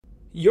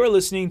You're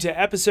listening to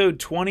episode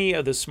 20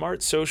 of the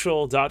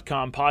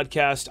smartsocial.com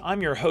podcast.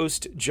 I'm your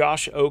host,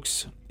 Josh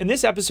Oakes. In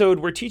this episode,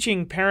 we're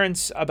teaching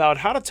parents about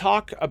how to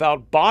talk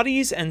about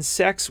bodies and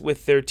sex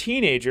with their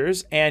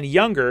teenagers and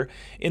younger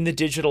in the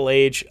digital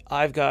age.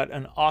 I've got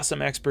an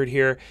awesome expert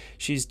here.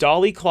 She's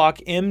Dolly Clock,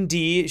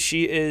 MD.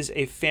 She is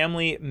a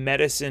family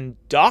medicine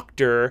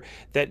doctor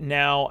that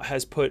now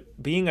has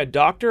put being a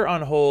doctor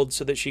on hold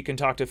so that she can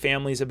talk to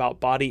families about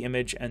body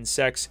image and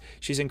sex.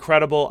 She's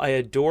incredible. I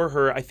adore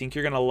her. I think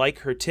you're going to like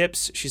her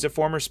tips. She's a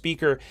former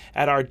speaker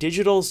at our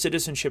Digital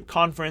Citizenship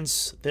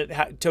Conference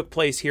that took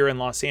place here in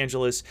Los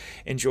Angeles.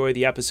 Enjoy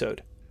the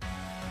episode.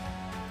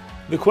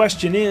 The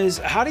question is,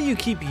 how do you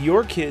keep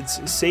your kids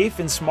safe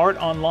and smart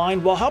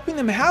online while helping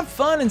them have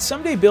fun and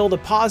someday build a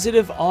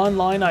positive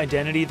online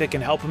identity that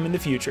can help them in the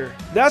future?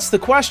 That's the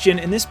question,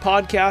 and this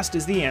podcast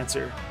is the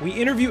answer. We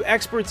interview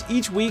experts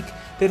each week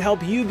that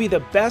help you be the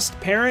best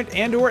parent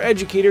and/or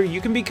educator you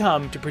can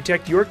become to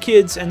protect your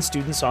kids and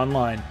students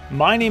online.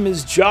 My name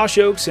is Josh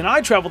Oakes, and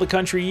I travel the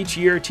country each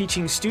year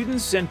teaching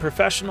students and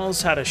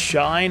professionals how to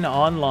shine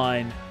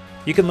online.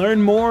 You can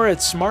learn more at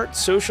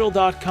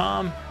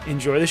smartsocial.com.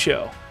 Enjoy the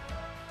show.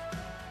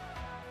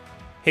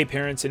 Hey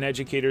parents and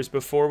educators,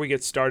 before we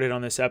get started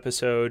on this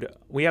episode,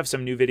 we have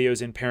some new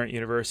videos in Parent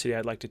University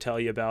I'd like to tell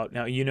you about.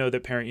 Now, you know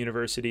that Parent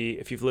University,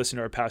 if you've listened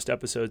to our past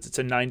episodes, it's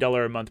a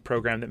 $9 a month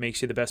program that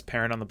makes you the best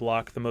parent on the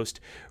block, the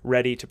most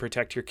ready to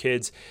protect your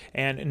kids.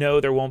 And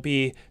no, there won't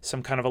be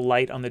some kind of a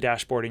light on the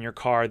dashboard in your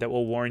car that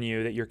will warn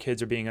you that your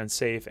kids are being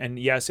unsafe. And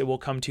yes, it will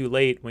come too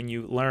late when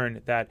you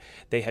learn that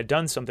they had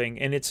done something.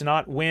 And it's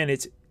not when,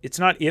 it's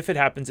not if it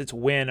happens, it's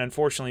when,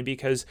 unfortunately,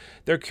 because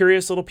they're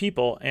curious little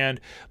people. And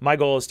my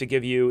goal is to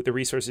give you the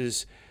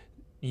resources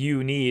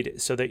you need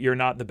so that you're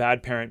not the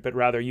bad parent, but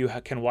rather you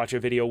can watch a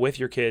video with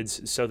your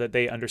kids so that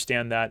they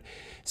understand that.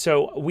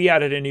 So we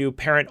added a new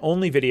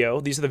parent-only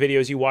video. These are the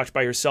videos you watch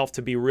by yourself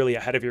to be really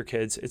ahead of your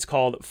kids. It's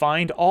called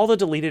Find All the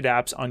Deleted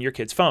Apps on Your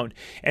Kid's Phone.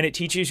 And it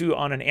teaches you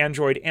on an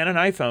Android and an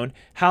iPhone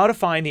how to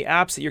find the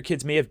apps that your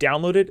kids may have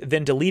downloaded,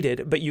 then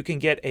deleted, but you can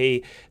get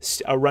a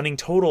running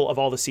total of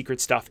all the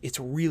secret stuff. It's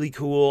really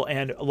cool.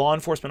 And law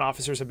enforcement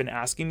officers have been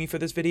asking me for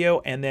this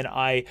video. And then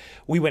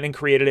we went and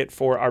created it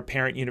for our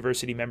Parent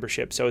University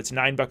membership. So it's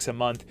 $9 a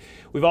month.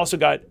 We've also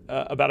got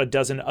about a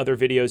dozen other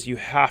videos you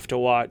have to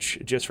watch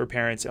just for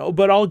parents. Oh,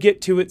 but I'll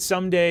get to it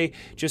someday.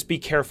 Just be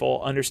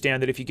careful.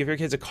 Understand that if you give your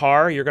kids a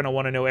car, you're going to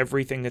want to know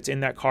everything that's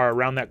in that car,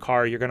 around that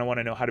car. You're going to want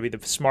to know how to be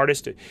the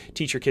smartest, to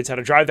teach your kids how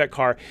to drive that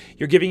car.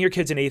 You're giving your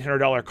kids an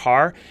 $800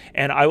 car,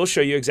 and I will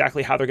show you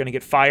exactly how they're going to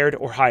get fired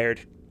or hired,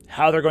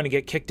 how they're going to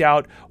get kicked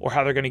out, or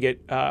how they're going to get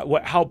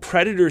how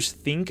predators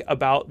think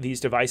about these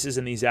devices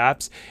and these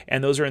apps.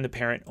 And those are in the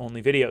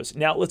parent-only videos.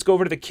 Now let's go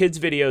over to the kids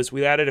videos.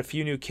 We added a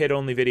few new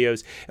kid-only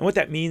videos. And what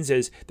that means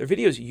is they're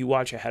videos you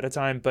watch ahead of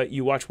time, but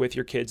you watch with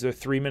your kids. They're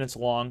 3 minutes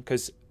long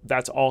because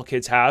that's all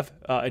kids have,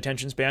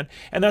 attention span.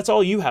 And that's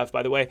all you have,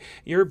 by the way.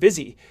 You're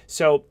busy.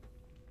 So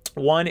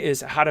one is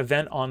how to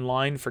vent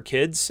online for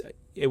kids.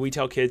 We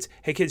tell kids,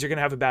 hey kids, you're going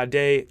to have a bad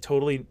day,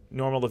 totally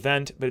normal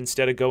event, but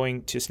instead of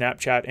going to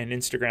Snapchat and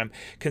Instagram,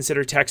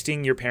 consider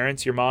texting your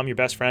parents, your mom, your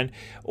best friend,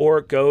 or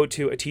go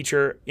to a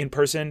teacher in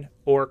person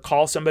or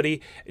call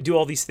somebody, do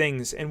all these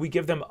things. And we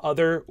give them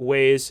other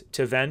ways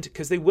to vent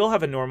because they will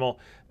have a normal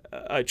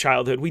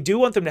childhood. We do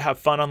want them to have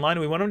fun online.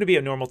 We want them to be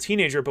a normal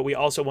teenager, but we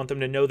also want them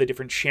to know the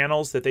different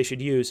channels that they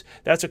should use.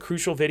 That's a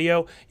crucial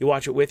video. You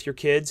watch it with your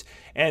kids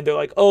and they're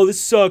like, oh,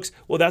 this sucks.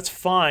 Well, that's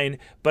fine.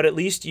 But at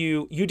least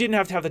you didn't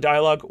have to have the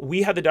dialogue.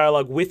 We had the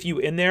dialogue with you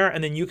in there,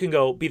 and then you can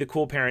go be the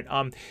cool parent.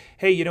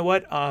 Hey, you know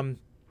what?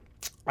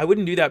 I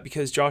wouldn't do that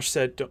because Josh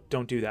said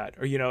don't do that.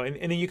 Or, and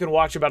then you can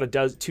watch about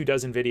 2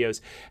 dozen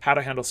videos, how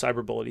to handle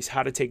cyber bullies,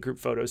 how to take group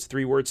photos,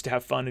 3 words to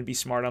have fun and be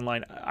smart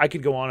online. I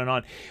could go on and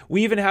on.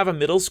 We even have a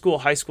middle school,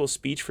 high school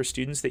speech for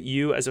students that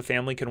you as a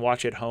family can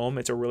watch at home.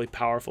 It's a really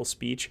powerful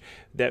speech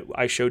that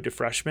I showed to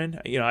freshmen.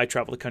 I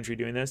travel the country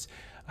doing this.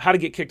 How to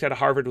get kicked out of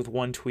Harvard with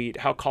 1 tweet,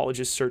 how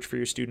colleges search for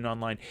your student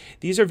online.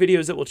 These are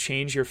videos that will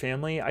change your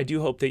family. I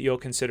do hope that you'll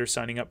consider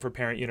signing up for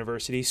Parent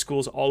University.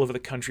 Schools all over the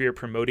country are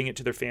promoting it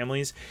to their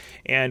families.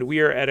 And we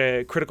are at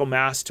a critical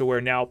mass to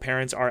where now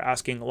parents are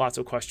asking lots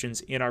of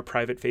questions in our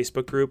private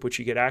Facebook group, which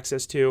you get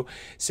access to,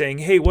 saying,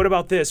 hey, what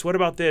about this? What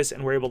about this?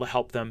 And we're able to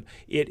help them.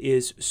 It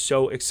is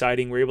so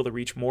exciting. We're able to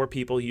reach more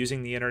people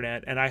using the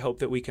internet. And I hope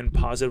that we can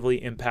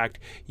positively impact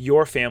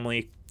your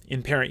family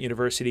in Parent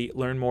University.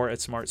 Learn more at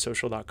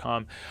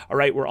smartsocial.com. All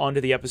right, we're on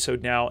to the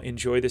episode now.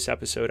 Enjoy this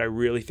episode. I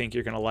really think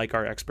you're going to like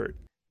our expert.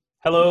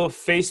 Hello,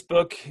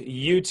 Facebook,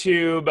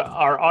 YouTube,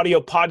 our audio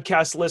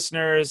podcast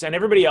listeners, and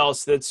everybody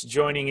else that's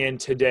joining in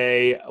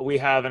today. We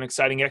have an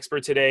exciting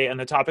expert today, and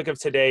the topic of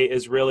today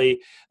is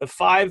really the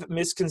 5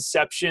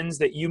 misconceptions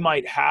that you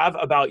might have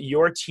about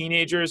your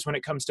teenagers when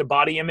it comes to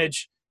body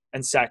image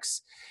and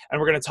sex. And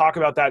we're going to talk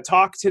about that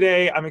talk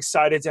today. I'm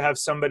excited to have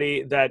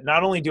somebody that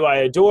not only do I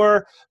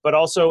adore, but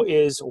also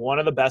is one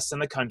of the best in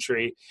the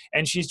country.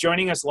 And she's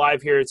joining us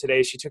live here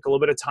today. She took a little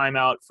bit of time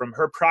out from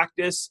her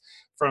practice,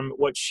 from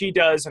what she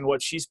does and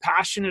what she's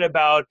passionate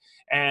about.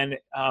 And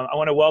I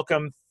want to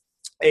welcome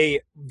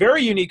a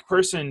very unique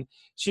person.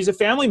 She's a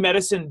family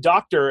medicine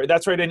doctor.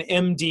 That's right, an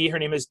MD. Her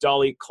name is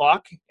Dolly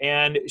Klock,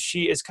 and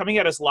she is coming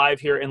at us live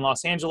here in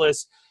Los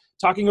Angeles,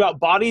 talking about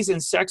bodies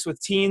and sex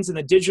with teens in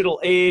the digital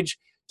age.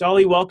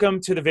 Dolly, welcome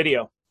to the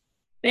video.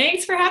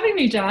 Thanks for having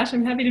me, Josh.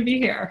 I'm happy to be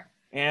here.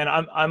 And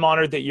I'm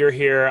honored that you're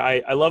here.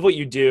 I love what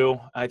you do.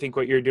 I think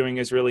what you're doing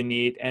is really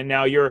neat. And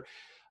now you're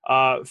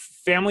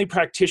family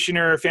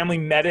practitioner, family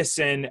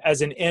medicine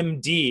as an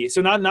MD.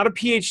 So not a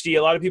PhD.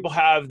 A lot of people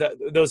have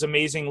those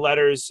amazing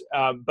letters,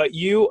 but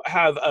you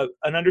have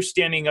an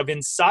understanding of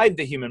inside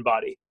the human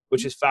body,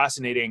 which is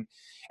fascinating.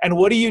 And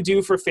what do you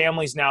do for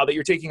families now that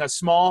you're taking a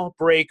small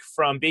break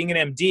from being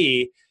an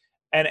MD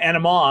and a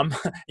mom?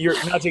 You're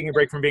not taking a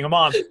break from being a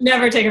mom.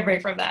 Never take a break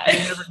from that.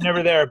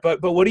 never there.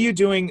 But what are you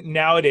doing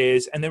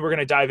nowadays? And then we're going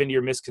to dive into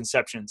your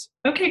misconceptions.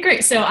 Okay,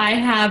 great. So I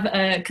have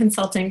a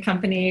consulting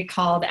company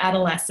called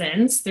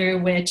Adolescence,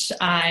 through which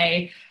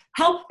I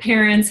help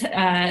parents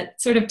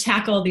sort of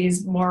tackle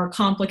these more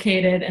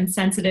complicated and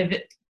sensitive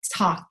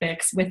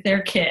topics with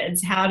their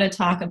kids, how to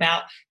talk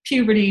about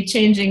puberty,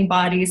 changing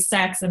bodies,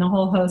 sex, and a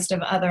whole host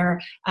of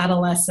other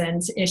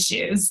adolescent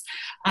issues.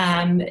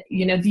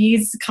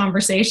 These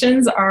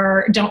conversations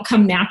don't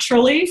come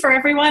naturally for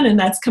everyone, and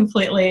that's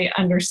completely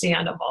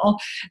understandable.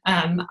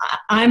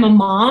 I'm a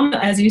mom,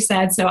 as you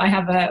said, so I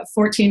have a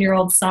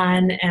 14-year-old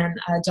son and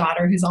a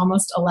daughter who's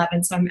almost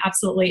 11, so I'm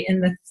absolutely in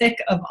the thick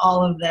of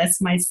all of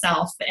this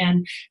myself.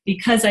 And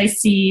because I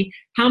see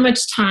how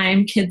much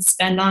time kids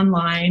spend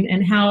online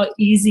and how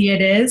easy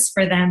it is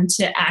for them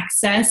to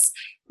access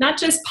not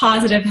just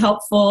positive,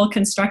 helpful,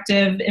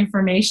 constructive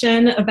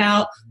information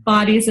about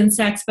bodies and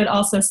sex, but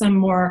also some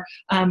more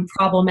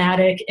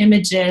problematic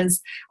images.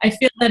 I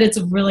feel that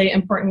it's really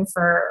important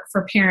for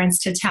parents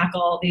to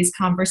tackle these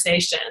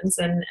conversations,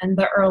 and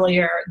the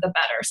earlier, the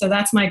better. So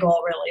that's my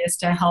goal, really, is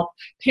to help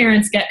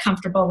parents get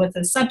comfortable with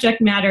the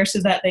subject matter so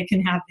that they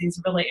can have these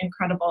really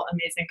incredible,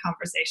 amazing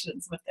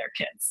conversations with their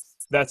kids.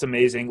 That's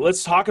amazing.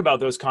 Let's talk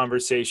about those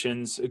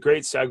conversations. A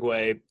great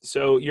segue.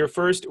 So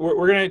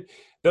we're going to,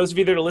 those of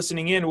you that are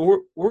listening in,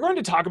 we're going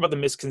to talk about the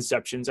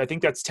misconceptions. I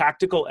think that's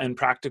tactical and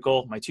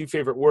practical, my two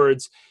favorite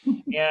words.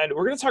 And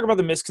we're going to talk about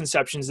the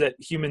misconceptions that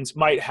humans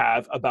might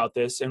have about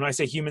this. And when I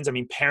say humans, I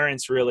mean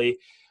parents, really.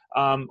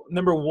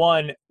 Number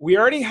one, we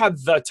already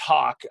have the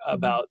talk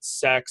about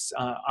sex.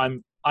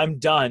 I'm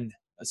done.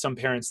 Some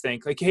parents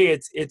think like, hey,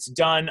 it's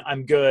done.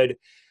 I'm good.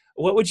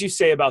 What would you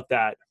say about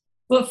that?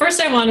 Well, first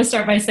I want to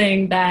start by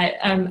saying that,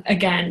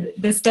 again,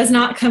 this does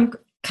not come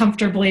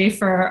comfortably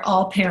for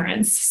all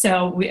parents.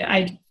 So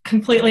I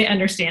completely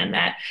understand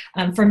that.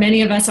 For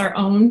many of us, our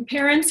own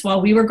parents,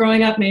 while we were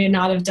growing up, may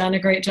not have done a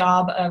great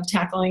job of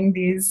tackling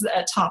these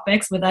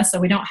topics with us, so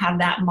we don't have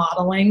that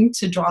modeling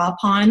to draw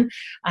upon.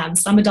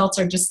 Some adults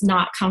are just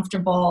not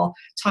comfortable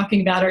talking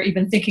about or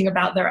even thinking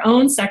about their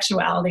own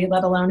sexuality,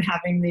 let alone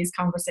having these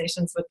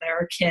conversations with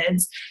their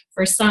kids.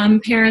 For some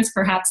parents,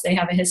 perhaps they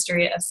have a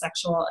history of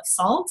sexual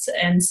assault,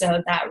 and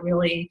so that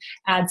really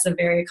adds a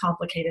very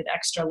complicated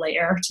extra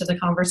layer to the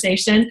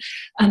conversation.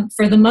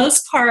 For the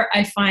most part,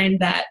 I find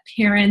that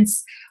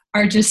parents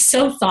are just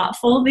so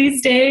thoughtful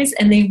these days,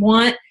 and they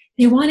want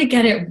to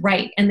get it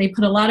right, and they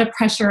put a lot of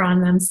pressure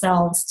on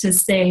themselves to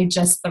say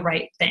just the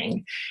right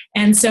thing.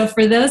 And so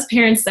for those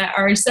parents that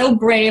are so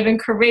brave and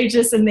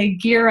courageous and they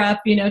gear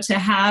up, to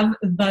have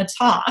the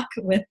talk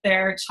with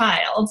their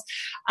child,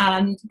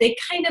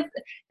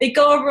 they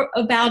go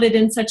about it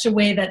in such a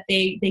way that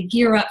they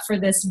gear up for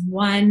this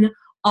one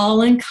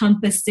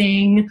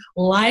all-encompassing,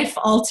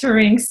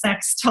 life-altering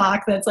sex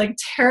talk that's like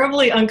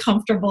terribly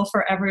uncomfortable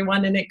for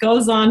everyone, and it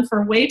goes on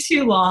for way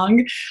too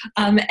long.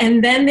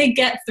 And then they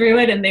get through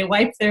it and they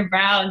wipe their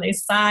brow and they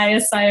sigh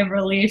a sigh of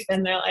relief,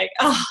 and they're like,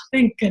 oh,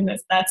 thank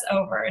goodness that's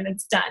over and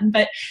it's done.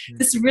 But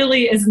this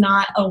really is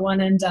not a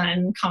one and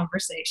done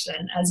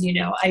conversation. As you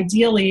know,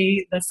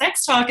 ideally, the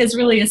sex talk is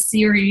really a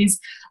series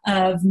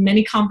of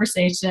many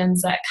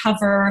conversations that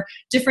cover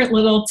different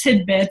little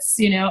tidbits,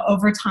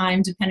 over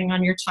time, depending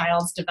on your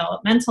child's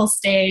developmental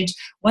stage,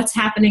 what's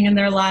happening in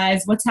their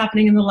lives, what's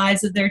happening in the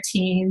lives of their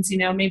teens,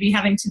 maybe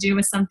having to do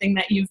with something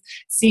that you've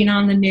seen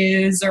on the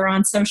news or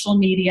on social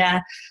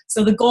media.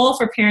 So the goal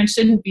for parents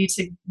shouldn't be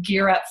to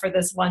gear up for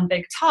this one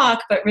big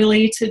talk, but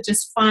really to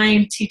just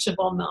find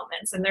teachable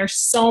moments. And there's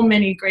so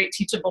many great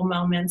teachable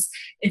moments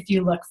if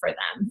you look for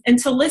them. And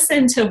to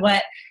listen to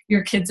what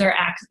your kids are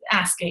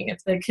asking.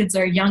 If the kids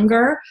are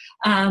younger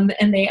and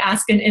they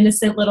ask an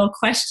innocent little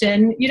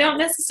question, you don't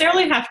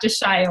necessarily have to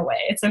shy away.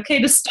 It's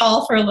okay to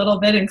stall for a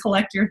little bit and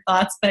collect your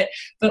thoughts, but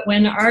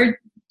when our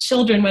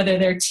children, whether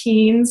they're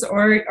teens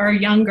or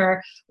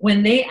younger,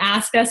 when they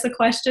ask us a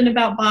question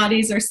about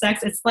bodies or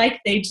sex, it's like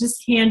they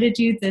just handed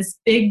you this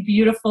big,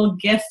 beautiful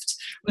gift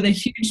with a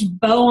huge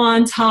bow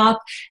on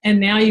top, and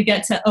now you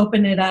get to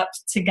open it up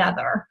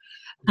together.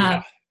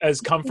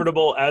 As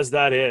comfortable as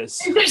that is.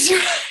 That's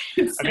right.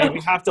 I mean,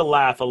 we have to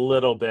laugh a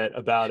little bit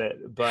about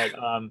it, but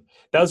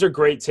those are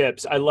great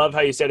tips. I love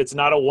how you said it's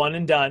not a one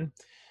and done.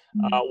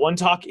 One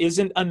talk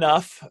isn't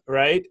enough,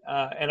 right?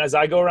 And as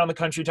I go around the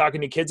country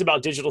talking to kids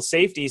about digital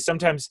safety,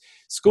 sometimes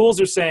schools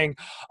are saying,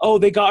 "Oh,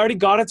 already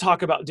got to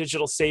talk about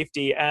digital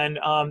safety," and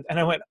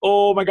I went,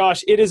 "Oh my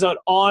gosh, it is an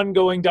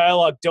ongoing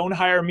dialogue. Don't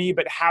hire me,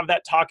 but have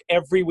that talk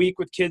every week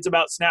with kids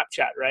about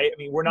Snapchat, right? I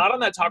mean, we're not on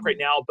that talk right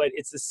now, but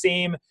it's the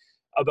same."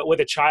 But with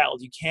a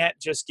child, you can't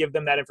just give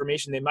them that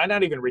information. They might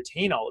not even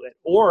retain all of it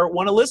or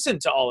want to listen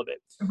to all of it.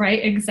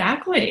 Right,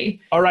 exactly.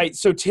 All right.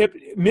 So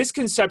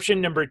misconception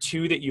number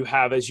 2 that you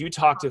have as you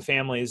talk to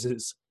families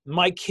is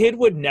my kid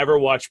would never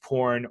watch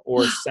porn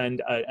or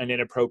send an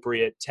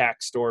inappropriate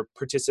text or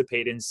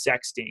participate in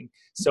sexting.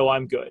 So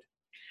I'm good.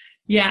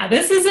 Yeah,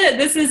 this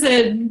is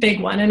a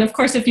big one. And of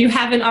course, if you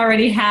haven't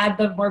already had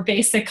the more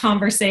basic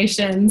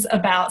conversations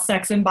about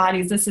sex and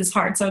bodies, this is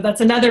hard. So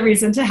that's another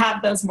reason to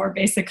have those more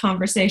basic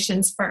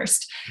conversations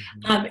first.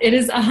 It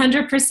is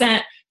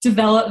 100%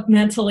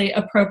 developmentally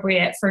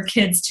appropriate for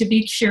kids to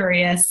be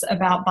curious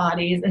about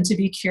bodies and to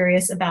be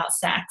curious about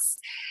sex.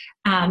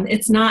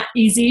 It's not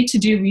easy to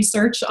do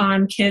research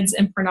on kids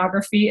and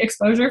pornography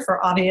exposure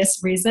for obvious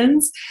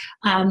reasons,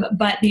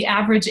 but the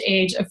average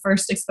age of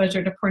first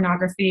exposure to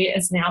pornography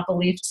is now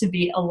believed to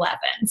be 11.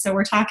 So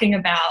we're talking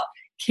about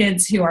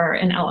kids who are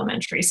in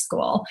elementary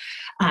school.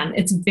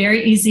 It's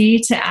very easy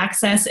to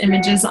access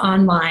images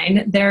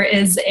online.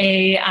 There's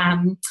a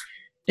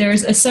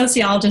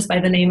sociologist by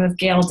the name of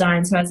Gail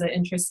Dines who has an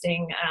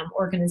interesting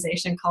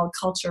organization called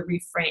Culture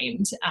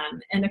Reframed.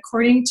 And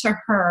according to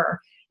her,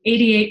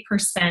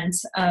 88%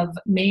 of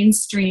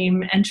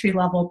mainstream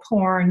entry-level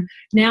porn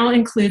now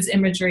includes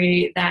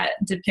imagery that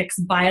depicts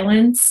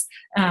violence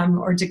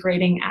or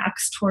degrading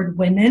acts toward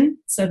women.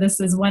 So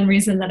this is one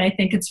reason that I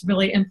think it's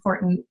really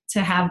important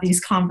to have these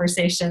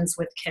conversations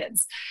with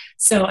kids.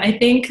 So I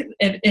think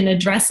in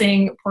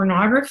addressing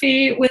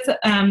pornography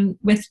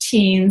with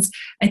teens,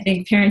 I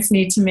think parents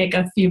need to make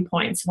a few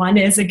points. One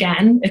is,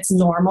 again, it's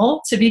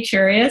normal to be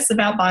curious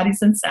about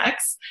bodies and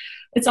sex.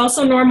 It's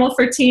also normal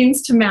for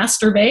teens to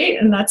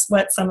masturbate, and that's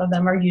what some of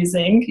them are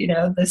using,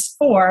 this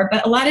for.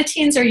 But a lot of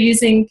teens are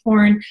using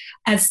porn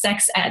as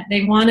sex ed.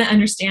 They want to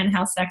understand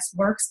how sex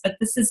works, but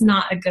this is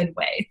not a good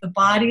way. The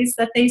bodies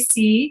that they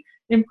see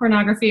in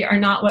pornography are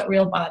not what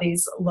real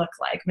bodies look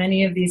like.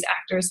 Many of these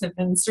actors have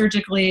been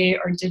surgically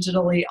or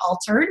digitally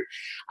altered.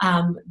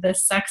 The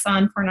sex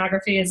on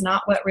pornography is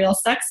not what real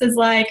sex is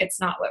like. It's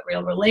not what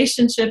real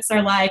relationships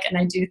are like. And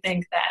I do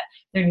think that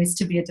there needs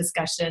to be a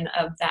discussion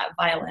of that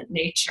violent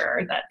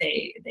nature that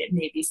they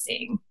may be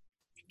seeing.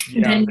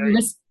 Yeah,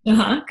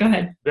 go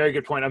ahead. Very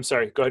good point. I'm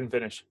sorry. Go ahead and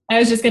finish. I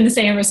was just going to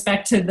say, in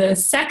respect to the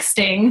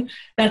sexting,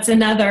 that's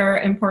another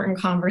important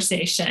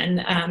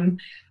conversation.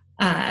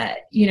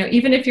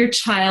 Even if your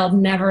child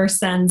never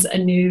sends a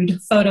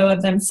nude photo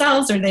of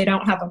themselves or they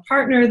don't have a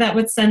partner that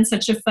would send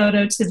such a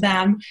photo to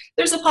them,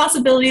 there's a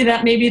possibility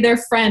that maybe their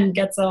friend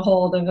gets a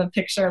hold of a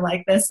picture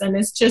like this. And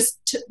it's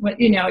just,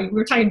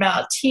 we're talking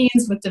about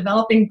teens with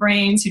developing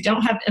brains who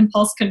don't have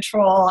impulse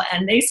control,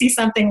 and they see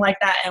something like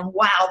that and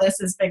wow, this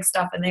is big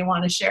stuff, and they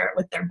want to share it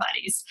with their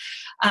buddies.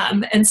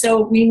 And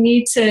so we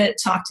need to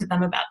talk to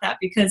them about that,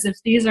 because if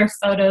these are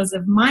photos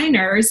of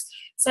minors,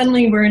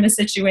 suddenly we're in a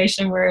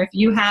situation where if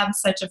you have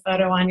such a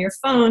photo on your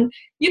phone,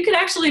 you could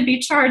actually be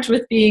charged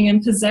with being in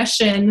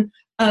possession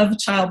of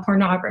child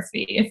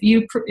pornography. If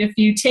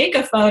you take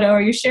a photo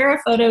or you share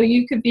a photo,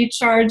 you could be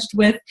charged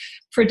with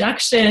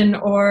production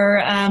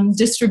or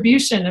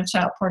distribution of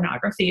child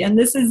pornography. And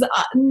this is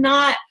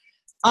not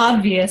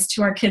obvious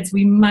to our kids.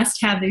 We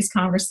must have these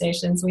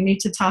conversations. We need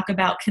to talk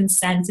about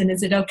consent, and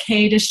is it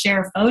okay to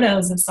share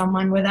photos of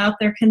someone without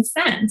their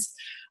consent?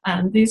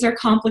 These are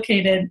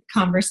complicated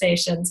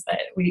conversations, but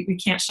we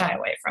can't shy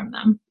away from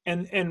them.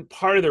 And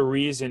part of the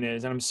reason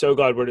is, and I'm so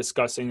glad we're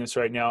discussing this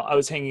right now, I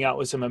was hanging out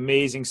with some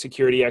amazing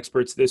security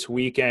experts this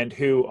weekend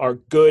who are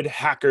good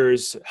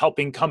hackers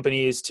helping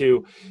companies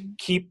to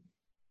keep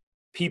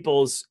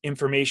people's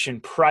information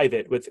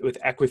private with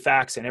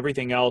Equifax and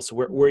everything else.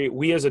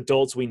 We as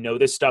adults, we know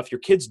this stuff. Your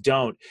kids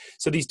don't.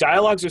 So these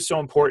dialogues are so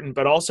important,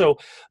 but also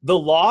the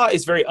law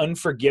is very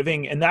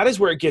unforgiving, and that is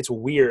where it gets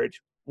weird.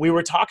 We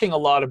were talking a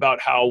lot about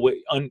how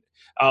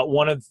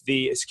one of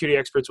the security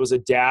experts was a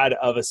dad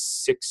of a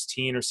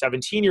 16 or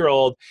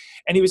 17-year-old,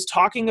 and he was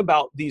talking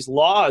about these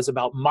laws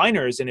about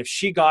minors and if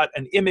she got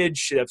an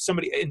image of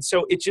somebody. And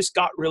so it just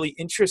got really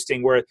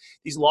interesting where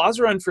these laws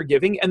are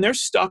unforgiving and they're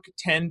stuck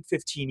 10,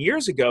 15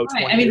 years ago.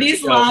 Right. I mean,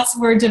 these laws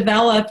were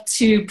developed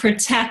to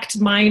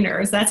protect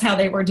minors. That's how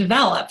they were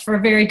developed for a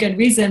very good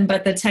reason,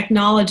 but the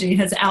technology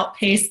has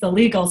outpaced the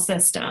legal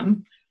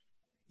system.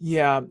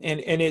 Yeah.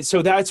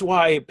 So that's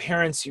why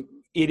parents,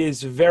 it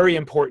is very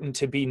important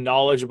to be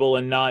knowledgeable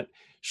and not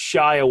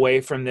shy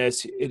away from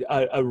this.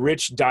 A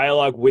rich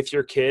dialogue with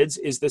your kids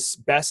is the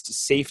best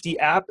safety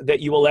app that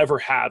you will ever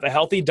have. A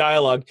healthy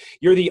dialogue.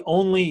 You're the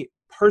only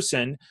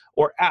person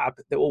or app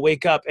that will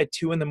wake up at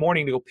 2 a.m.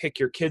 to go pick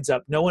your kids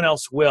up. No one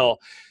else will.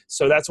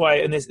 So that's why,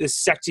 and this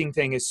sexting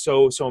thing is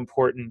so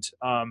important.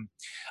 All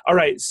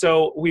right.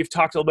 So we've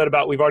talked a little bit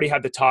about, we've already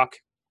had the talk.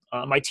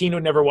 My teen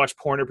would never watch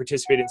porn or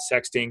participate in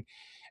sexting.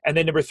 And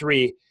then number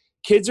 3,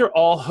 Kids are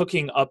all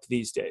hooking up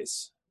these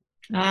days.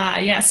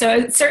 Yeah, so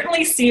it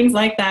certainly seems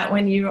like that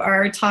when you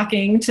are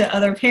talking to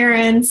other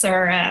parents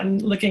or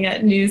looking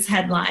at news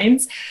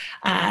headlines.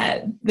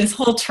 This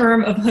whole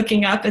term of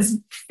hooking up is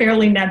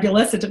fairly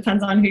nebulous. It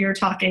depends on who you're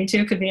talking to.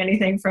 It could be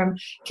anything from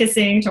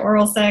kissing to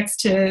oral sex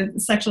to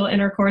sexual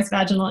intercourse,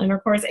 vaginal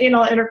intercourse,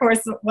 anal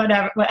intercourse,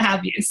 whatever, what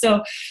have you.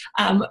 So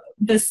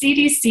the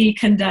CDC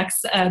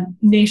conducts a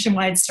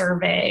nationwide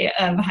survey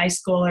of high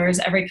schoolers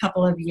every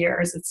couple of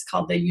years. It's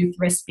called the Youth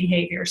Risk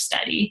Behavior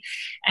Study.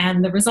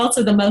 And the results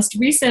of the most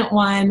recent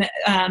one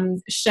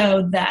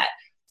showed that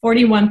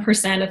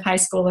 41% of high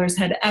schoolers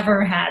had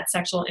ever had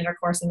sexual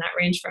intercourse, and that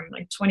ranged from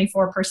like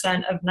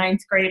 24% of ninth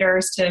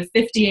graders to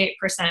 58%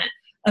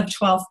 of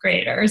 12th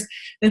graders.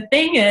 The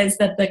thing is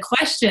that the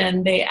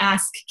question they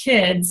ask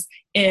kids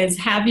is,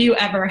 have you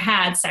ever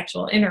had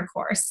sexual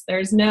intercourse?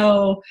 There's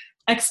no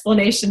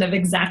explanation of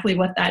exactly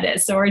what that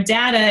is. So our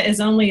data is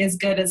only as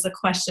good as the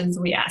questions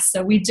we ask.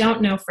 So we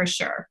don't know for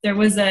sure. There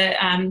was a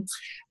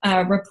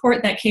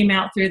report that came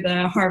out through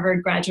the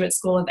Harvard Graduate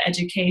School of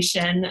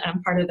Education,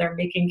 part of their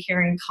Making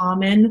Caring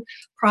Common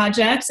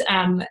project,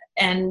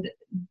 and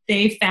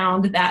they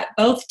found that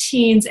both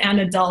teens and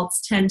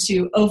adults tend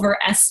to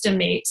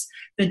overestimate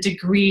the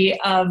degree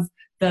of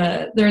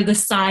the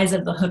size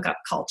of the hookup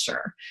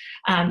culture.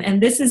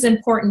 And this is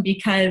important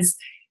because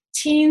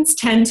teens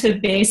tend to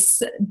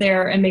base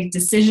and make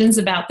decisions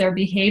about their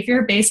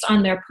behavior based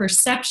on their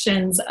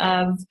perceptions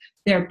of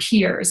their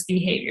peers'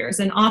 behaviors.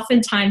 And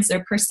oftentimes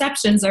their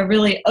perceptions are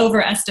really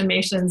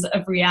overestimations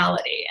of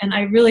reality. And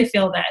I really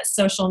feel that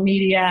social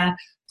media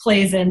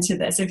plays into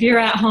this. If you're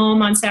at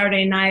home on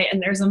Saturday night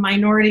and there's a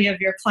minority of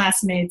your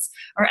classmates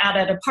are out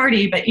at a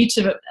party, but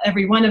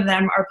every one of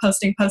them are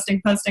posting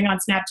on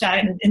Snapchat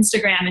and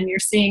Instagram, and you're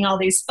seeing all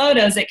these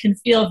photos, it can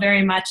feel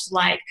very much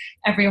like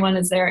everyone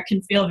is there. It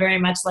can feel very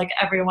much like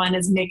everyone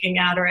is making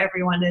out, or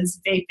everyone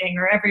is vaping,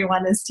 or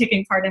everyone is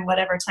taking part in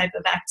whatever type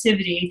of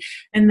activity.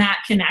 And that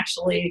can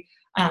actually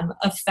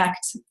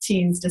affect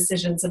teens'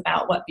 decisions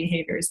about what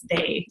behaviors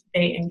they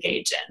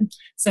engage in.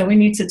 So we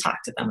need to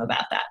talk to them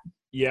about that.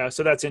 Yeah,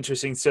 so that's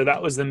interesting. So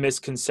that was the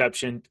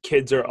misconception.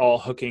 Kids are all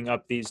hooking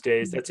up these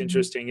days. That's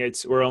interesting.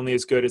 We're only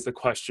as good as the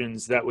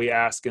questions that we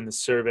ask in the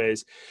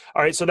surveys.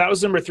 All right, so that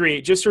was number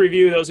 3. Just to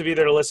review, those of you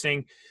that are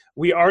listening,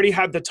 we already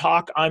have the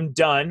talk, I'm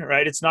done,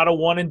 right? It's not a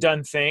one and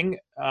done thing.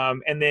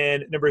 And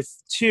then number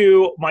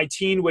 2, my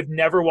teen would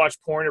never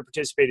watch porn or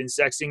participate in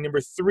sexting.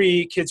 Number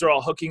 3, kids are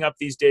all hooking up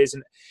these days.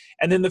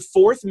 And then the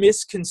 4th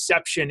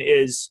misconception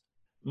is,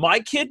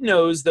 my kid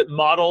knows that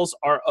models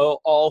are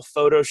all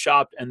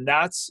photoshopped, and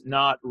that's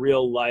not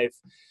real life.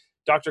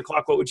 Dr.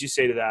 Klock, what would you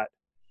say to that?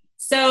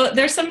 So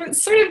there's some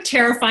sort of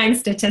terrifying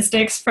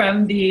statistics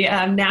from the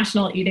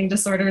National Eating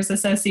Disorders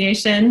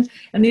Association,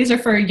 and these are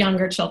for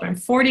younger children.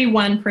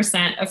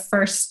 41% of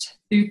first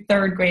through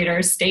third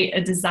graders state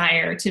a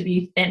desire to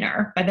be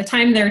thinner. By the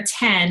time they're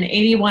 10,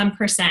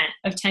 81%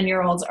 of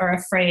 10-year-olds are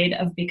afraid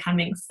of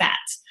becoming fat.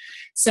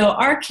 So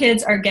our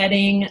kids are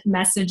getting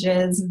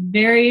messages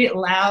very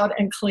loud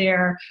and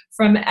clear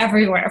from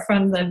everywhere,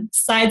 from the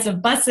sides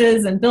of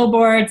buses and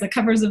billboards, the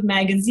covers of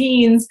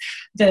magazines,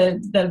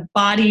 the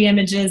body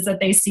images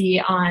that they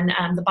see on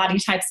the body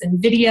types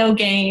in video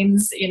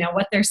games,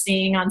 what they're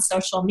seeing on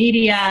social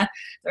media.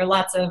 There are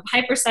lots of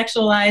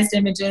hypersexualized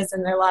images,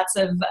 and there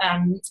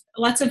are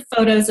lots of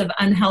photos of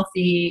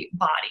unhealthy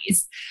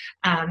bodies.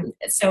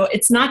 So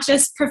it's not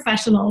just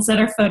professionals that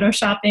are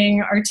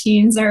photoshopping. Our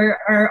teens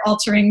are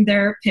altering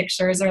their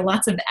pictures. There are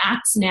lots of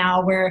apps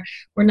now where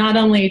we're not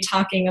only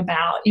talking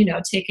about,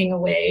 taking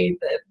away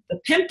the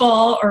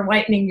pimple or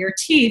whitening your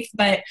teeth,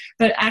 but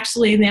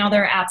actually now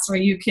there are apps where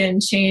you can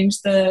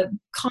change the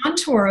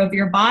contour of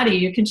your body.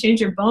 You can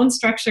change your bone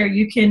structure.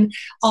 You can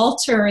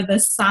alter the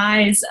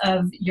size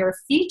of your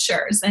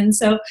features. And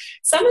so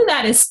some of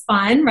that is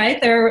fun, right?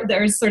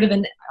 There's sort of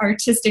an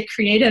artistic,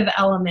 creative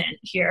element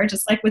here,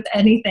 just like with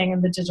anything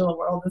in the digital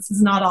world. This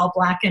is not all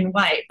black and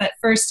white. But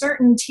for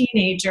certain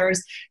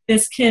teenagers,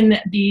 this can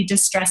be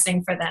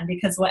distressing for them,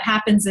 because what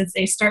happens is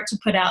they start to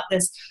put out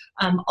this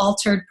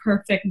altered,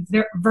 perfect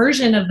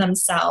version of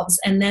themselves,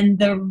 and then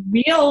the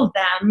real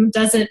them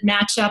doesn't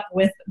match up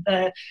with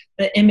the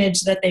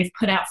image that they've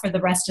put out for the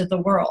rest of the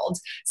world.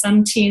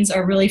 Some teens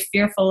are really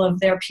fearful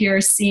of their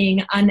peers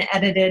seeing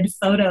unedited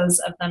photos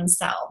of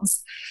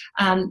themselves.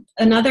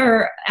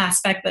 Another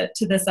aspect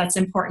to this that's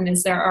important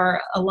is there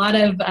are a lot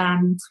of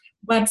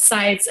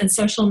websites and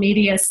social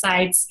media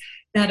sites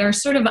that are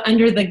sort of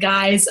under the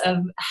guise of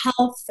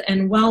health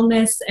and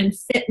wellness and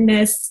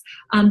fitness,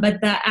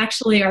 but that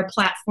actually are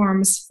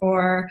platforms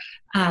for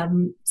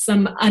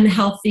some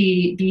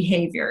unhealthy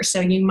behavior. So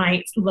you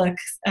might look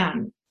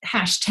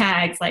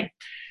hashtags like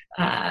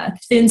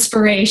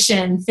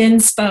Thinspiration,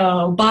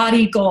 Thinspo,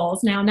 body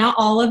goals. Now, not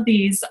all of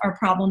these are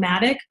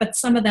problematic, but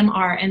some of them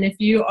are. And if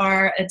you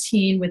are a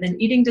teen with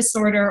an eating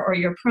disorder, or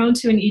you're prone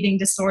to an eating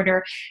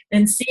disorder,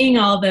 then seeing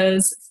all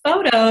those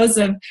photos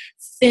of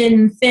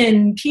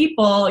thin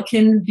people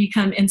can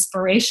become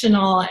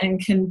inspirational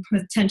and can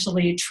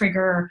potentially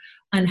trigger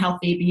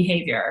unhealthy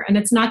behavior. And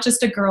it's not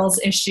just a girl's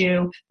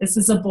issue. This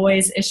is a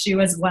boy's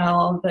issue as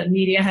well. The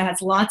media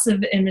has lots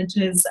of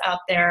images out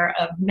there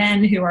of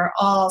men who are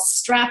all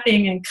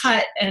strapping and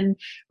cut and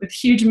with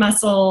huge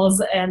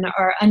muscles and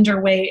are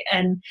underweight.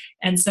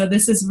 And so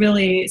this is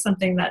really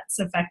something that's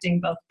affecting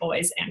both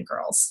boys and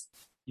girls.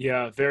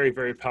 Yeah, very,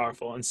 very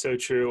powerful and so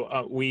true.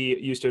 We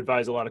used to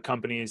advise a lot of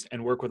companies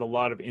and work with a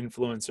lot of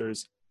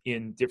influencers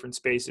in different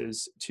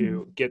spaces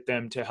to get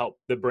them to help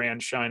the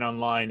brand shine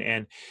online.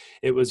 And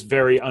it was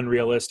very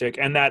unrealistic.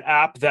 And that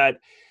app that,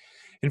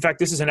 in fact,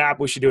 this is an app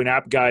we should do an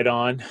app guide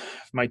on.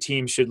 My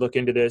team should look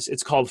into this.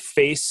 It's called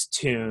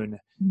Facetune.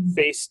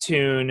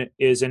 Facetune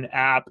is an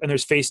app, and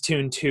there's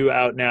Facetune 2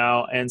 out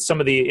now. And some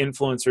of the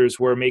influencers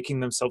were making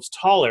themselves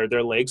taller,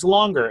 their legs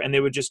longer, and they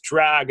would just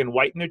drag and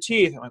whiten their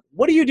teeth. I'm like,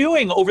 what are you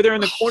doing over there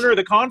in the corner of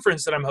the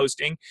conference that I'm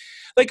hosting?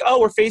 Like, oh,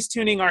 we're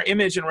Facetuning our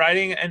image and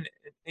writing. And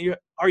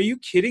are you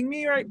kidding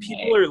me? Right?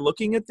 People are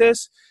looking at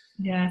this.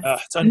 Yes.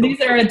 It's and these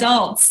are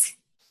adults.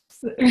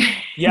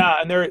 Yeah,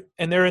 and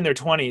they're in their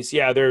 20s.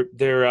 Yeah,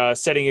 they're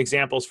setting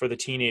examples for the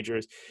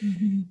teenagers.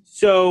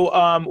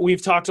 So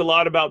we've talked a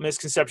lot about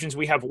misconceptions.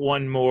 We have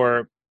one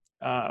more.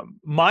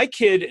 My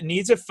kid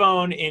needs a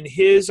phone in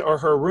his or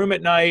her room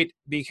at night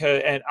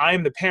and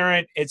I'm the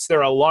parent. It's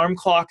their alarm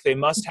clock. They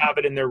must have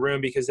it in their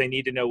room because they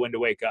need to know when to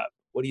wake up.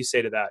 What do you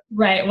say to that?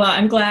 Right. Well,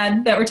 I'm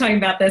glad that we're talking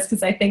about this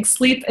because I think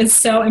sleep is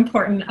so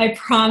important. I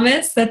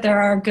promise that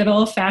there are good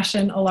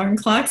old-fashioned alarm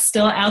clocks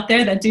still out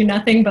there that do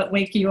nothing but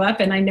wake you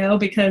up. And I know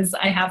because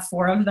I have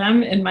 4 of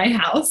them in my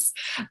house.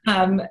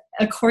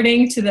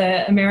 According to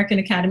the American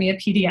Academy of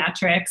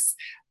Pediatrics,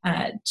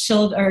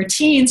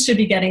 teens should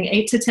be getting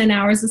 8 to 10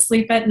 hours of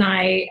sleep at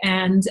night,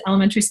 and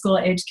elementary school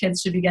age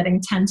kids should be getting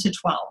 10 to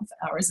 12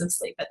 hours of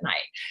sleep at night.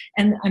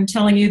 And I'm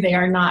telling you,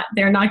 they're not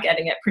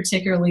getting it,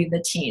 particularly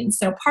the teens.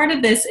 So part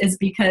of this is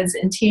because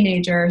in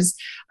teenagers,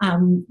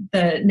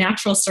 the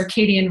natural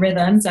circadian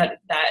rhythms that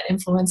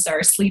influence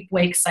our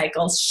sleep-wake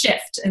cycles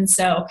shift. And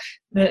so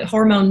the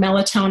hormone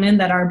melatonin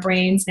that our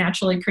brains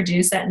naturally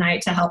produce at night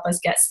to help us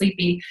get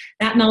sleepy,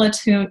 that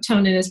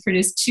melatonin is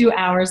produced 2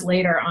 hours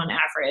later on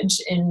average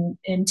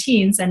in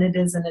teens than it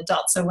is in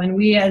adults. So when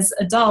we as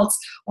adults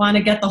want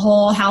to get the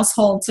whole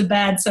household to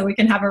bed so we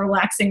can have a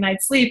relaxing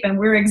night's sleep and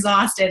we're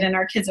exhausted and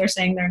our kids are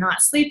saying they're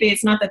not sleepy,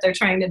 it's not that they're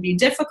trying to be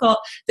difficult,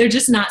 they're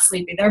just not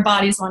sleepy. Their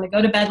bodies want to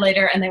go to bed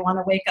later and they want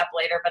to wake up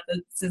later, but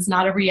this is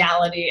not a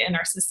reality in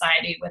our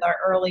society with our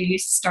early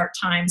start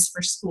times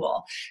for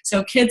school.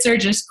 So kids are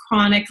just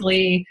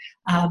chronically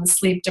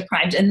sleep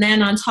deprived. And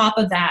then on top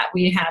of that,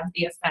 we have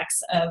the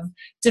effects of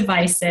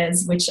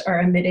devices, which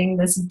are emitting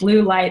this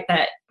blue light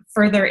that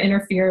further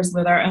interferes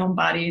with our own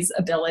body's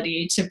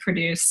ability to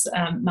produce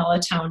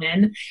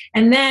melatonin.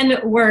 And then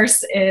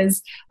worse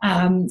is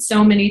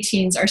so many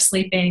teens are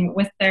sleeping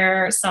with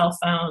their cell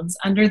phones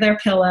under their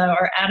pillow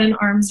or at an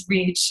arm's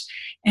reach.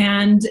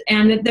 And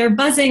they're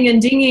buzzing and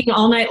dinging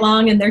all night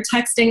long and they're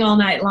texting all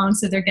night long,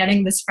 so they're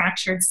getting this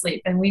fractured sleep.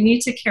 And we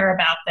need to care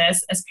about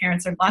this as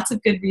parents. There are lots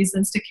of good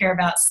reasons to care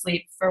about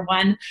sleep. For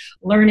one,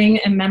 learning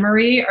and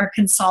memory are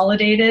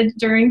consolidated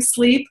during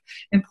sleep.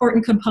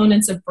 Important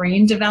components of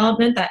brain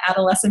development, that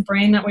adolescent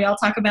brain that we all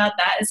talk about,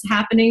 that is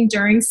happening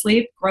during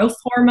sleep. Growth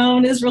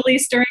hormone is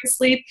released during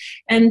sleep.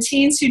 And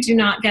teens who do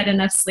not get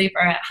enough sleep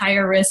are at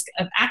higher risk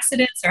of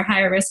accidents or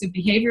higher risk of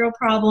behavioral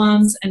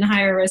problems and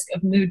higher risk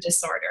of mood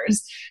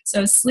disorders.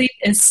 So sleep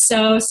is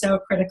so, so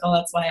critical.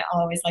 That's why I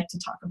always like to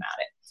talk about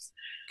it.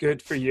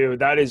 Good for you.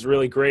 That is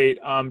really great.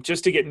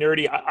 Just to get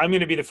nerdy, I'm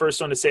going to be the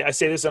first one to say, I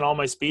say this in all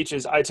my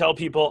speeches. I tell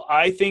people,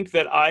 I think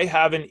that I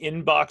have an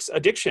inbox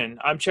addiction.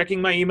 I'm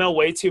checking my email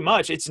way too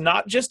much. It's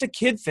not just a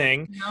kid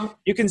thing. No.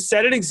 You can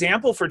set an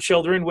example for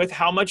children with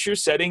how much you're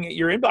setting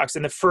your inbox.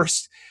 And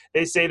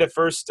they say the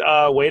first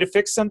way to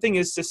fix something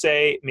is to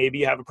say, maybe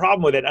you have a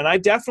problem with it. And I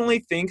definitely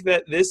think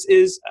that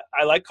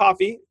I like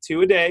coffee,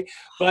 2 a day,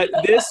 but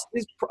this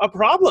is a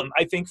problem,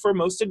 I think, for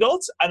most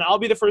adults. And I'll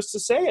be the first to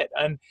say it.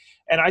 And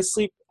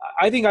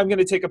I think I'm going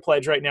to take a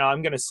pledge right now.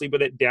 I'm going to sleep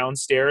with it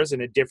downstairs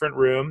in a different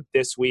room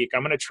this week.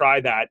 I'm going to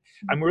try that.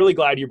 I'm really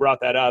glad you brought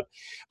that up.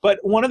 But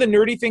one of the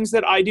nerdy things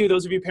that I do,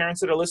 those of you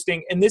parents that are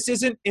listening, and this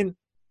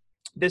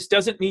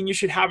doesn't mean you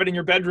should have it in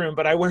your bedroom,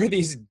 but I wear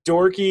these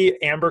dorky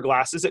amber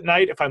glasses at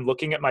night if I'm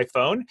looking at my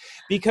phone,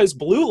 because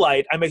blue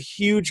light, I'm a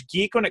huge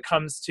geek when it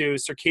comes to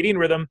circadian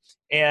rhythm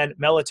and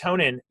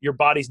melatonin, your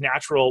body's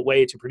natural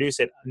way to produce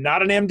it. I'm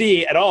not an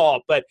MD at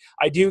all, but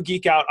I do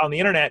geek out on the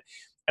internet.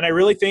 And I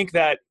really think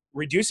that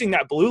reducing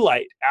that blue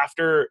light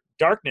after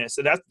darkness,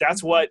 so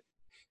that's what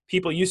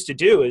people used to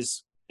do,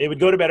 is they would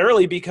go to bed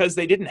early because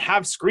they didn't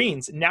have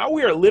screens. Now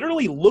we are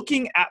literally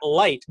looking at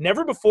light.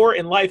 Never before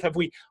in life have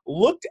we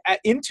looked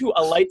into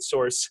a light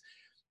source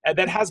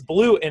that has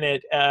blue in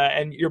it,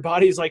 and your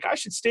body's like, I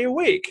should stay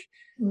awake.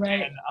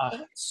 Right.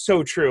 And,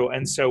 so true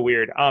and so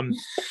weird.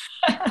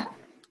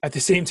 At the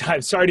same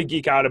time, sorry to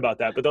geek out about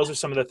that, but those are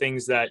some of the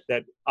things that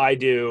I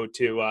do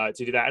to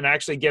do that. And I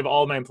actually give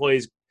all of my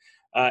employees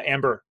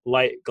amber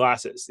light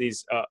glasses,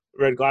 these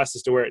red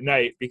glasses to wear at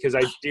night, because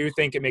I do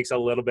think it makes a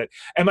little bit.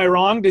 Am I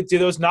wrong? Do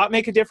those not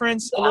make a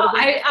difference a little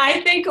bit?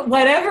 I think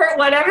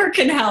whatever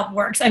can help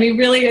works. I mean,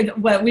 really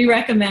what we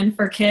recommend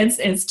for kids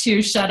is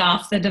to shut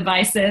off the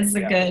devices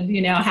a good,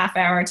 half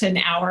hour to an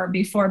hour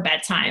before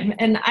bedtime.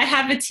 And I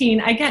have a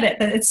teen, I get it,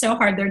 that it's so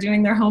hard. They're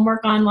doing their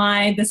homework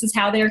online. This is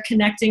how they're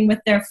connecting with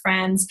their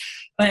friends.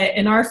 But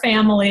in our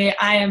family,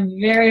 I am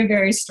very,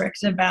 very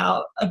strict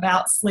about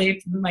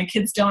sleep. My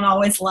kids don't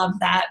always love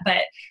that,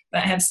 but I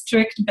have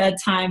strict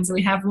bedtimes.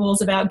 We have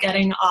rules about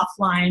getting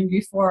offline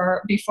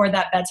before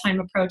that bedtime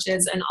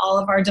approaches, and all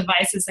of our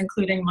devices,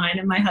 including mine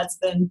and my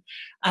husband,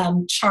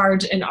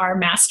 charge in our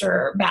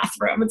master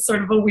bathroom. It's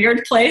sort of a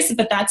weird place,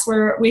 but that's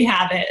where we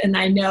have it. And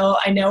I know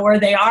where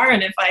they are.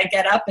 And if I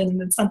get up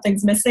and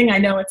something's missing, I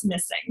know it's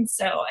missing.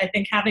 So I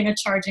think having a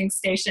charging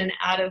station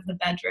out of the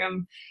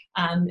bedroom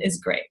is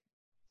great.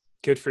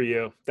 Good for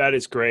you. That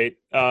is great.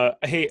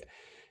 Hey,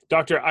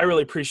 Doctor, I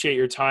really appreciate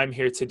your time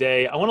here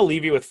today. I want to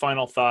leave you with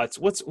final thoughts.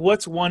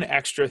 What's one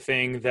extra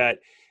thing that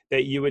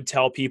you would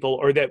tell people,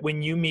 or that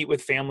when you meet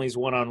with families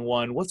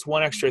one-on-one, what's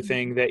one extra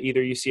thing that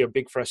either you see a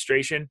big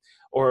frustration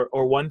or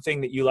one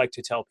thing that you like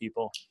to tell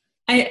people?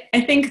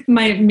 I think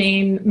my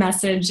main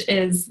message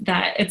is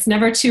that it's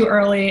never too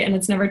early and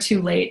it's never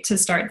too late to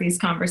start these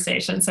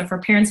conversations. So for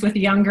parents with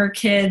younger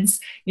kids,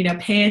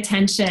 pay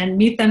attention,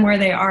 meet them where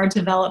they are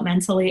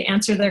developmentally,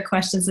 answer their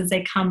questions as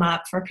they come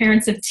up. For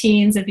parents of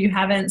teens, if you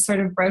haven't sort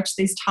of broached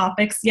these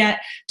topics yet,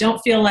 don't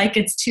feel like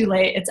it's too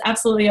late. It's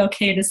absolutely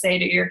okay to say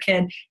to your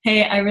kid,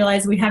 hey, I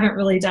realize we haven't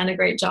really done a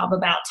great job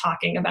about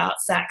talking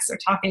about sex or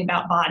talking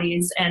about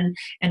bodies, and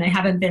I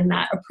haven't been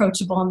that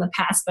approachable in the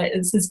past, but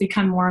this has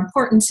become more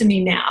important to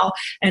me now.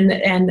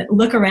 And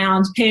look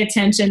around, pay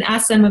attention,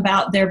 ask them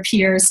about their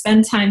peers,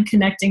 spend time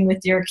connecting with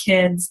your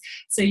kids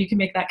so you can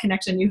make that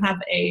connection. You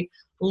have a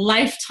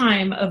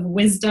lifetime of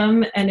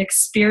wisdom and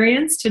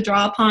experience to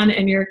draw upon,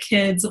 and your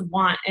kids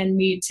want and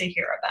need to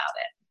hear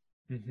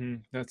about it. Mm-hmm.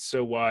 That's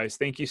so wise.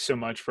 Thank you so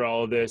much for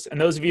all of this. And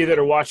those of you that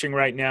are watching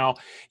right now,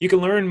 you can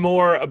learn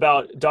more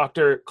about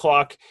Dr.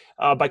 Kloc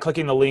by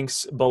clicking the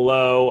links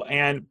below.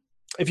 And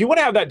if you want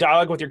to have that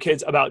dialogue with your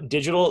kids about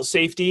digital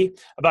safety,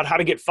 about how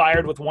to get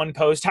fired with one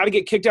post, how to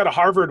get kicked out of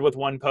Harvard with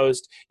one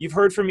post, you've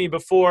heard from me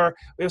before.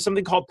 We have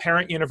something called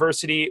Parent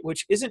University,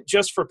 which isn't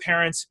just for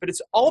parents, but it's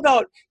all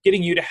about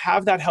getting you to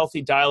have that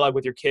healthy dialogue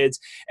with your kids.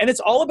 And it's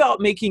all about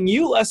making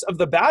you less of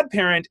the bad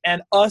parent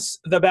and us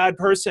the bad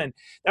person.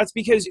 That's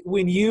because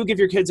when you give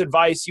your kids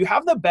advice, you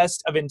have the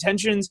best of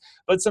intentions,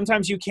 but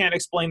sometimes you can't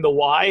explain the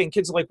why. And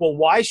kids are like, well,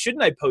 why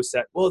shouldn't I post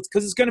that? Well, it's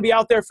because it's going to be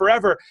out there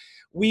forever.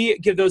 We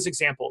give those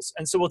examples.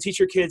 And so we'll teach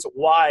your kids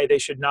why they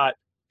should not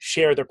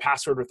share their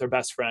password with their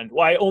best friend,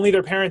 why only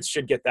their parents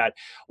should get that,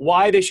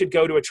 why they should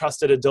go to a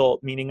trusted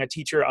adult, meaning a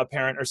teacher, a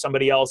parent, or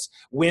somebody else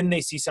when they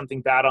see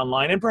something bad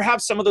online. And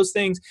perhaps some of those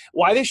things,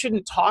 why they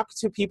shouldn't talk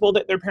to people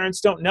that their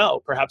parents don't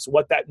know, perhaps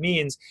what that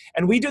means.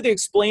 And we do the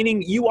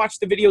explaining. You watch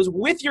the videos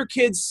with your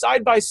kids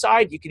side by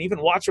side. You can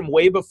even watch them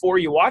way before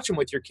you watch them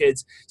with your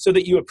kids so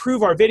that you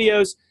approve our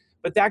videos.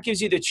 But that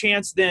gives you the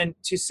chance then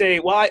to say,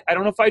 well, I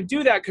don't know if I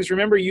do that, because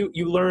remember, you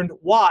learned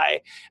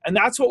why. And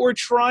that's what we're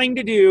trying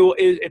to do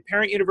at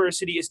Parent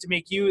University, is to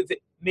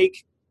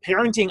make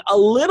parenting a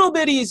little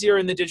bit easier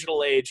in the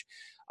digital age.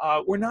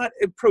 We're not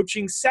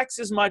approaching sex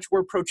as much.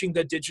 We're approaching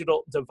the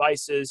digital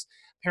devices.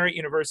 Parent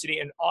University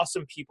and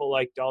awesome people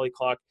like Dolly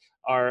Kloc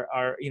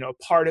are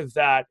part of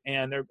that,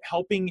 and they're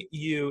helping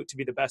you to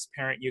be the best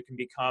parent you can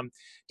become.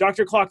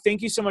 Dr. Kloc,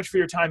 thank you so much for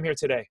your time here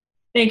today.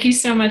 Thank you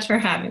so much for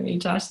having me,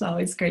 Josh. It's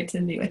always great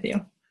to be with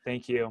you.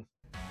 Thank you.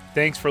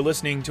 Thanks for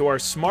listening to our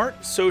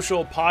Smart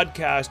Social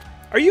podcast.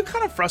 Are you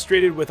kind of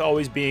frustrated with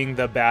always being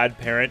the bad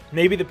parent?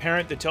 Maybe the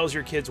parent that tells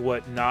your kids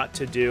what not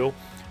to do?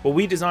 Well,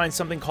 we designed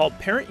something called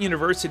Parent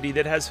University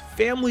that has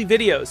family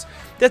videos.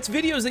 That's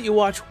videos that you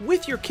watch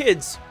with your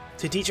kids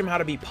to teach them how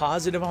to be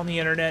positive on the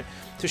internet,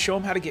 to show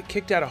them how to get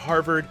kicked out of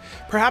Harvard,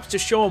 perhaps to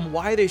show them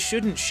why they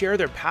shouldn't share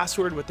their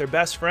password with their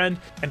best friend.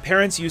 And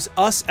parents use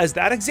us as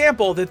that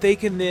example that they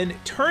can then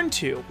turn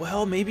to.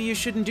 Well, maybe you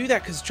shouldn't do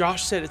that because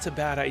Josh said it's a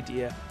bad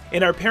idea.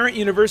 In our Parent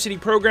University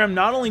program,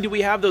 not only do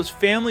we have those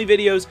family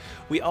videos,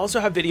 we also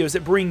have videos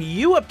that bring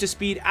you up to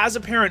speed as a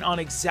parent on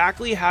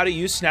exactly how to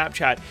use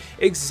Snapchat,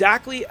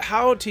 exactly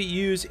how to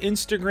use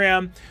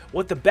Instagram,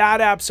 what the bad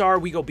apps are.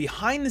 We go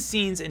behind the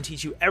scenes and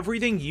teach you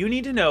everything you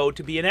need to know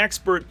to be an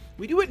expert.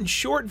 We do it in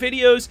short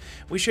videos.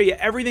 We show you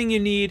everything you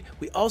need.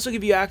 We also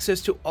give you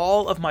access to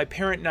all of my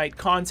Parent Night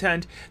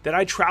content that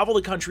I travel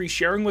the country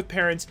sharing with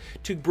parents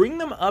to bring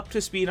them up to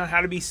speed on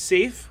how to be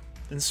safe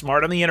and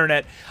smart on the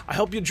internet. I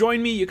hope you'll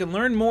join me. You can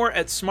learn more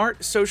at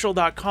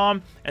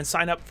smartsocial.com and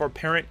sign up for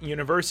Parent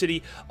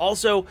University.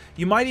 Also,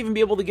 you might even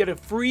be able to get a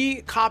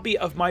free copy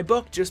of my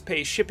book. Just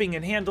pay shipping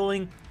and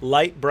handling.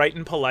 Light, bright,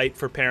 and polite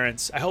for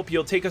parents. I hope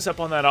you'll take us up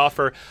on that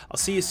offer. I'll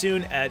see you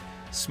soon at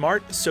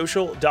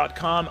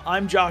smartsocial.com.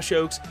 I'm Josh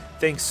Oakes.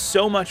 Thanks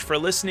so much for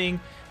listening.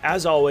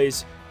 As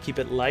always, keep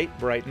it light,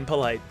 bright, and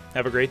polite.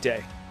 Have a great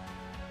day.